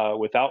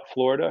without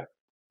Florida.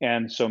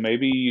 And so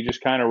maybe you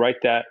just kind of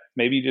write that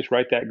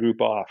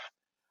group off.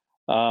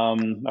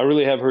 I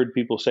really have heard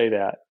people say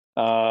that.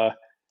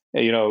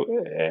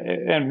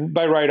 And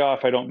by write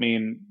off, I don't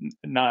mean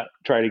not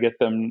try to get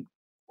them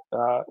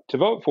to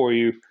vote for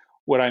you.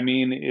 What I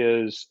mean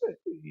is,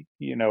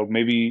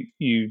 maybe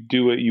you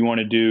do what you want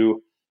to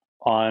do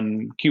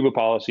on Cuba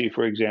policy,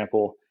 for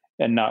example,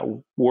 and not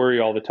worry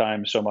all the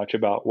time so much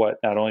about what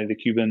not only the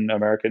Cuban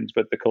Americans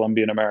but the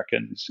Colombian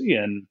Americans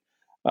in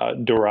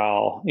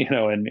Doral,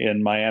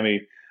 in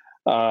Miami,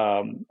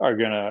 are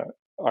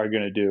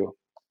gonna do.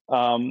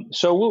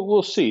 So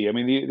we'll see. I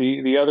mean,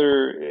 the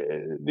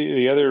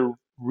other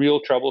real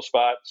trouble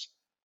spots.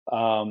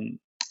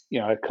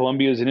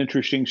 Colombia is an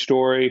interesting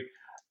story.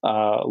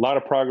 A lot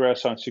of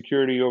progress on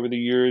security over the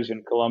years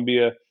in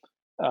Colombia,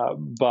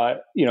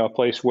 but a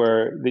place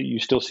where that you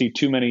still see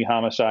too many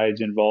homicides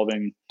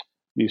involving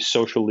these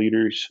social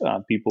leaders,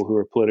 people who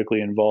are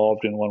politically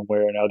involved in one way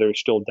or another,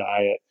 still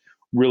die at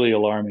really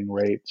alarming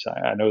rates.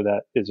 I know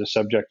that is a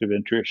subject of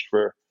interest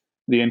for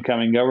the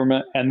incoming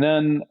government, and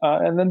then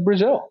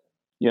Brazil.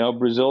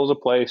 Brazil is a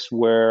place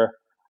where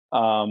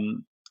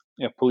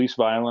police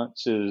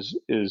violence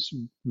is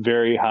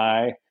very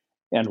high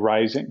and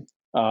rising.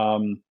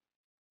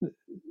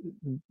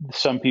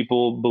 Some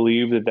people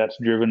believe that that's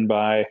driven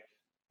by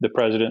the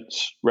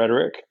president's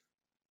rhetoric.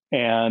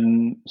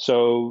 And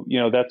so,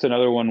 that's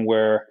another one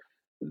where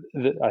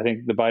I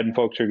think the Biden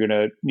folks are going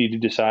to need to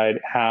decide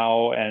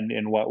how and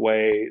in what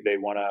way they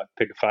want to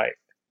pick a fight.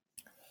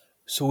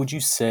 So would you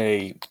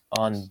say,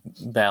 on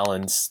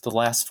balance, the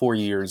last 4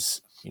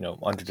 years,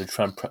 under the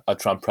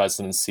Trump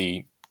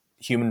presidency,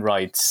 human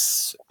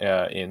rights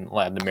in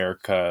Latin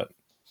America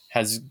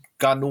has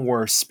gotten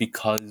worse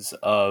because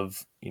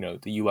of the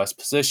U.S.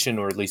 position,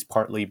 or at least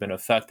partly been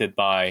affected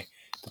by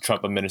the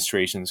Trump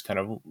administration's kind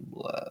of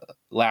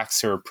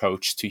laxer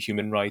approach to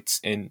human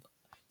rights in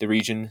the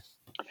region?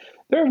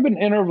 There have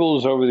been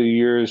intervals over the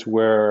years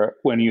where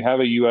when you have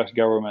a U.S.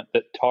 government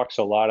that talks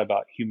a lot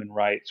about human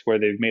rights, where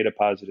they've made a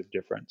positive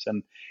difference.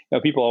 And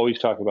people always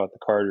talk about the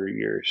Carter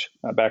years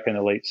back in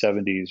the late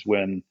 70s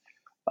when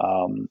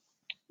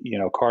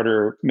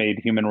Carter made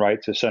human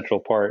rights a central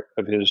part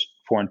of his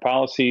foreign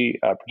policy,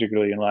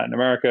 particularly in Latin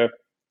America.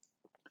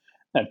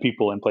 And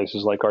people in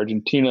places like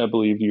Argentina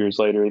believed years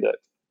later that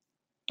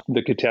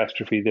the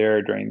catastrophe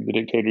there during the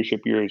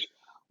dictatorship years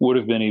would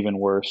have been even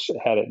worse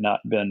had it not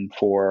been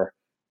for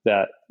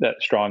that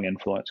strong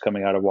influence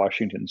coming out of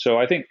Washington. So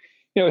I think,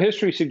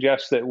 history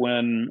suggests that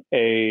when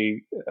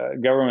a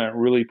government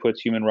really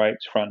puts human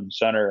rights front and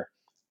center,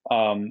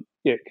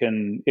 it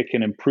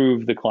can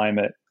improve the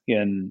climate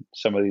in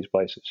some of these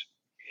places.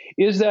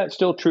 Is that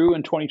still true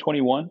in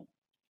 2021?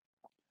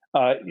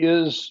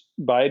 Is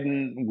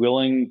Biden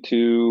willing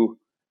to,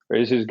 or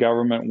is his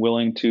government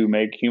willing to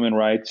make human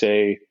rights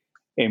a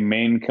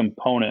main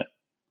component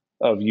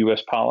of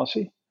U.S.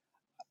 policy?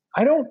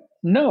 I don't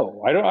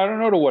know. I don't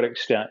know to what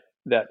extent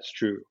that's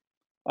true.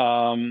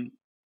 I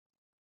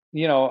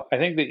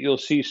think that you'll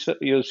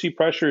see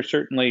pressure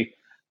certainly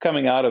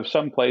coming out of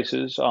some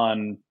places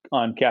on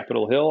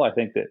Capitol Hill. I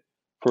think that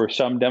for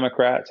some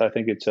Democrats, I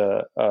think it's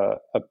a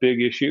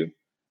big issue,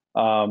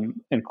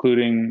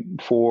 including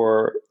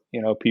for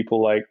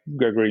people like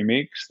Gregory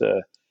Meeks,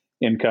 the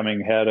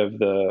incoming head of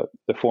the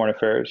Foreign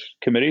Affairs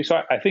Committee. So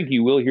I think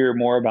you will hear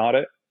more about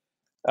it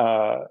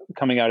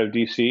coming out of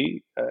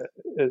D.C.,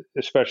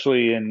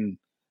 especially in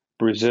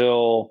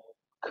Brazil,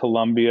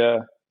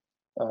 Colombia,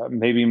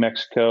 maybe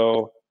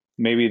Mexico,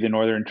 maybe the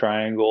Northern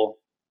Triangle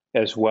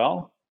as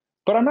well.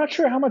 But I'm not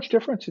sure how much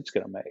difference it's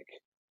going to make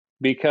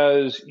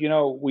because,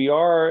 we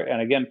are,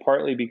 and again,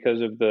 partly because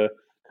of the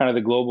kind of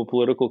the global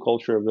political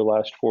culture of the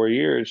last 4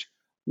 years,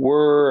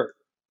 we're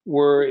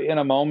in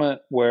a moment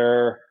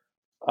where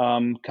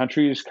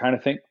countries kind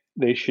of think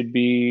they should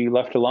be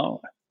left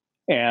alone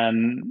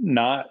and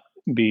not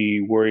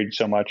be worried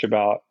so much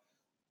about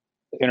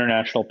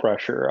international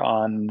pressure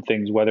on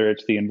things, whether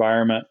it's the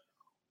environment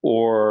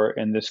or,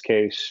 in this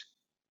case,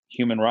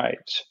 human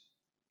rights.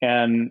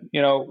 And,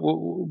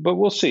 but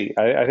we'll see.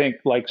 I think,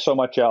 like so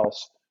much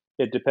else,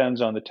 it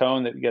depends on the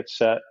tone that gets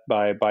set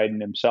by Biden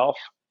himself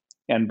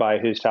and by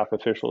his top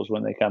officials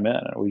when they come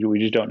in. We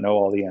just don't know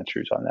all the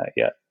answers on that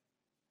yet.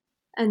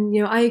 And,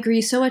 I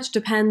agree. So much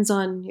depends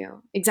on,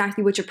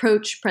 exactly which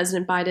approach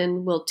President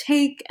Biden will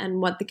take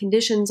and what the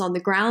conditions on the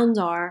ground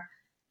are.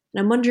 And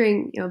I'm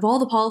wondering, of all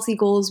the policy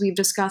goals we've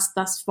discussed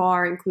thus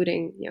far,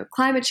 including,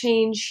 climate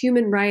change,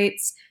 human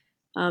rights,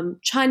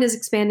 China's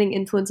expanding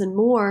influence, and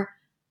more,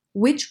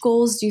 which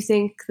goals do you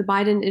think the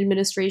Biden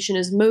administration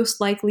is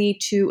most likely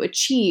to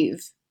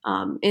achieve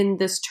in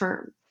this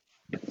term?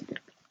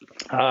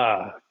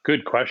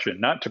 Good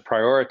question. Not to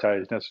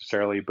prioritize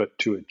necessarily, but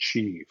to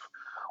achieve.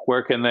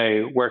 Where can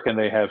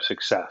they have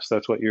success?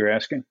 That's what you're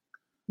asking?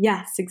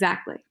 Yes,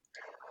 exactly.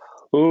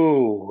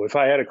 Ooh, if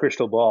I had a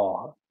crystal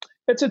ball,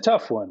 it's a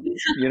tough one.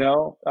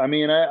 I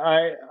mean,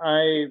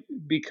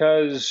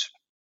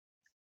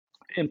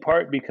 in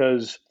part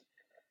because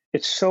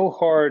it's so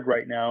hard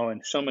right now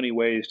in so many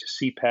ways to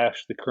see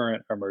past the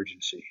current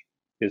emergency,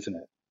 isn't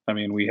it? I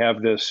mean, we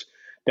have this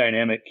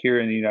dynamic here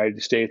in the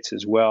United States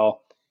as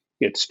well.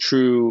 It's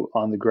true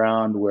on the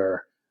ground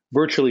where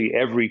virtually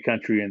every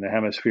country in the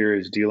hemisphere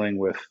is dealing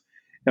with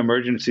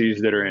emergencies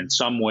that are in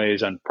some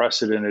ways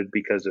unprecedented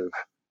because of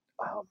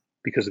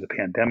the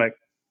pandemic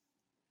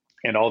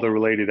and all the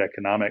related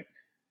economic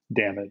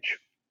damage.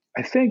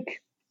 I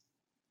think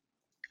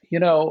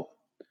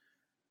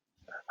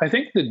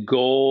the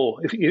goal,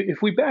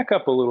 if we back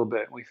up a little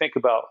bit, we think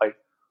about like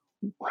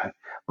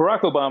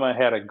Barack Obama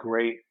had a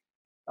great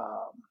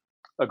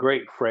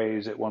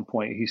phrase at one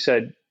point. He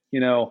said,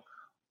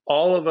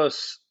 all of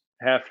us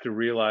have to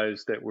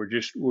realize that we're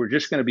just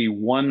going to be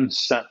one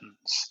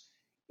sentence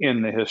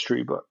in the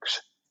history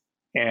books,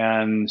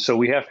 and so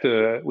we have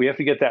to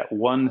get that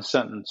one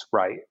sentence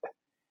right.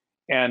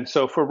 And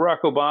so for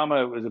Barack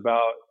Obama, it was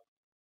about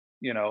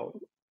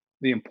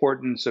the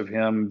importance of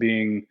him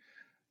being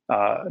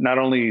not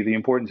only the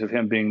importance of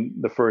him being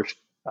the first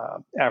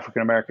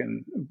African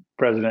American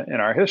president in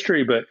our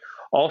history, but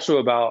also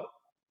about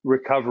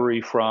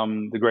recovery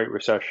from the Great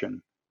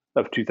Recession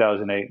of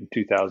 2008 and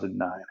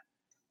 2009.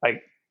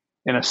 Like,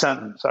 in a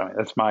sentence, I mean,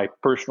 that's my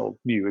personal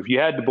view. If you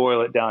had to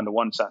boil it down to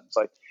one sentence,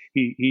 like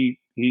he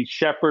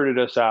shepherded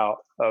us out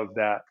of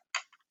that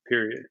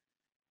period.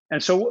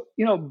 And so,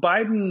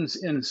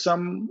 Biden's in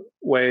some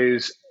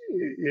ways,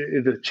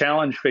 the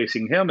challenge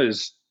facing him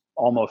is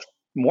almost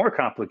more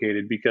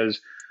complicated because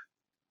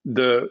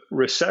the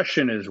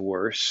recession is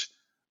worse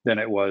than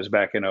it was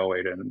back in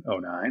 08 and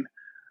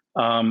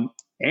 09.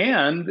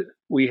 And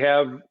we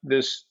have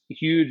this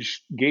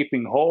huge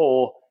gaping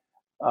hole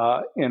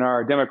in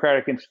our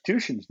democratic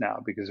institutions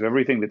now because of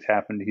everything that's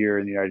happened here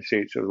in the United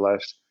States over the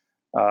last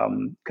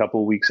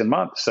couple of weeks and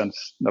months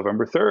since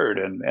November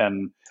 3rd,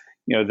 and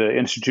the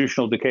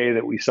institutional decay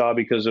that we saw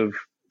because of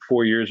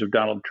 4 years of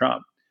Donald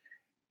Trump.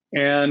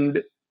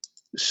 And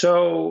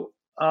so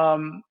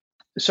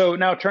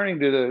now turning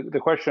to the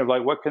question of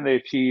like what can they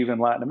achieve in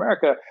Latin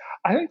America,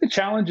 I think the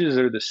challenges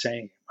are the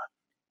same.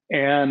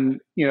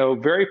 And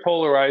very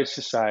polarized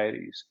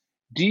societies,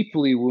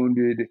 deeply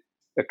wounded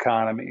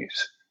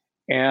economies.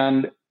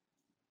 And,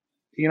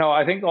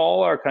 I think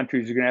all our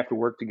countries are going to have to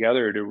work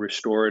together to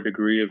restore a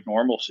degree of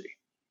normalcy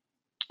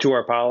to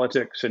our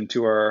politics and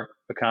to our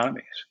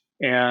economies.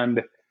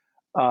 And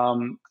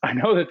I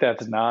know that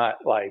that's not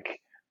like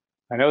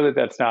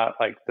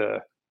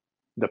the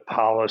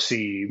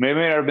policy. Maybe it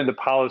may not have been the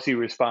policy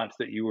response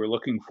that you were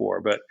looking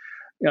for, but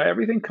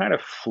everything kind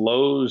of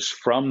flows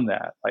from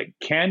that. Like,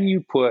 can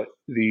you put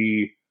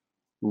the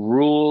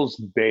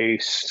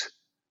rules-based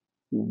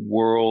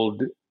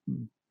world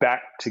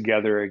back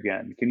together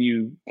again? Can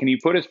you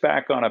put us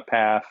back on a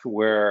path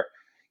where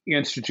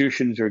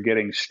institutions are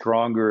getting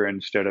stronger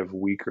instead of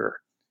weaker,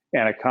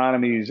 and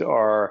economies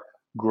are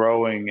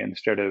growing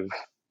instead of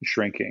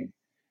shrinking?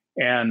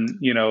 And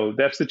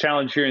that's the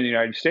challenge here in the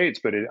United States,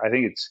 but I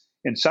think it's,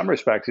 in some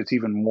respects, it's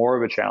even more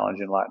of a challenge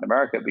in Latin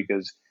America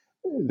because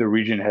the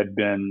region had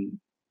been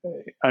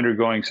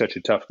undergoing such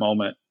a tough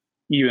moment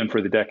even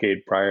for the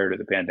decade prior to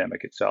the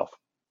pandemic itself.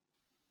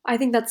 I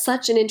think that's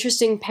such an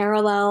interesting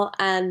parallel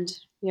and,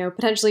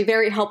 potentially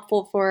very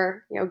helpful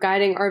for,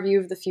 guiding our view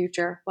of the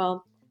future.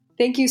 Well,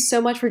 thank you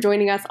so much for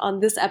joining us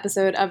on this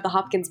episode of the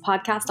Hopkins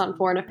Podcast on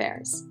Foreign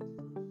Affairs.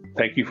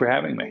 Thank you for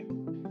having me.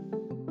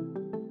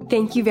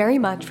 Thank you very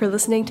much for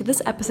listening to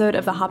this episode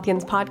of the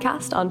Hopkins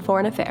Podcast on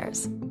Foreign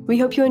Affairs. We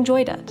hope you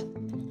enjoyed it.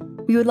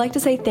 We would like to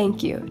say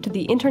thank you to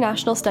the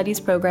International Studies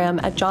Program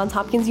at Johns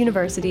Hopkins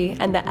University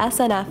and the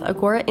SNF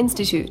Agora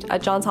Institute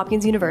at Johns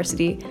Hopkins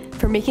University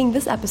for making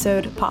this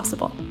episode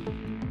possible.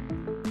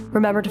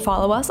 Remember to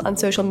follow us on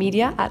social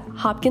media at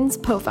Hopkins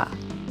POFA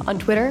on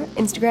Twitter,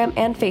 Instagram,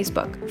 and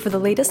Facebook for the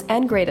latest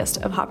and greatest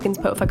of Hopkins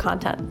POFA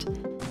content.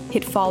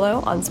 Hit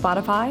follow on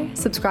Spotify,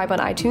 subscribe on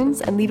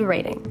iTunes, and leave a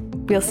rating.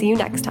 We'll see you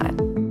next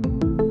time.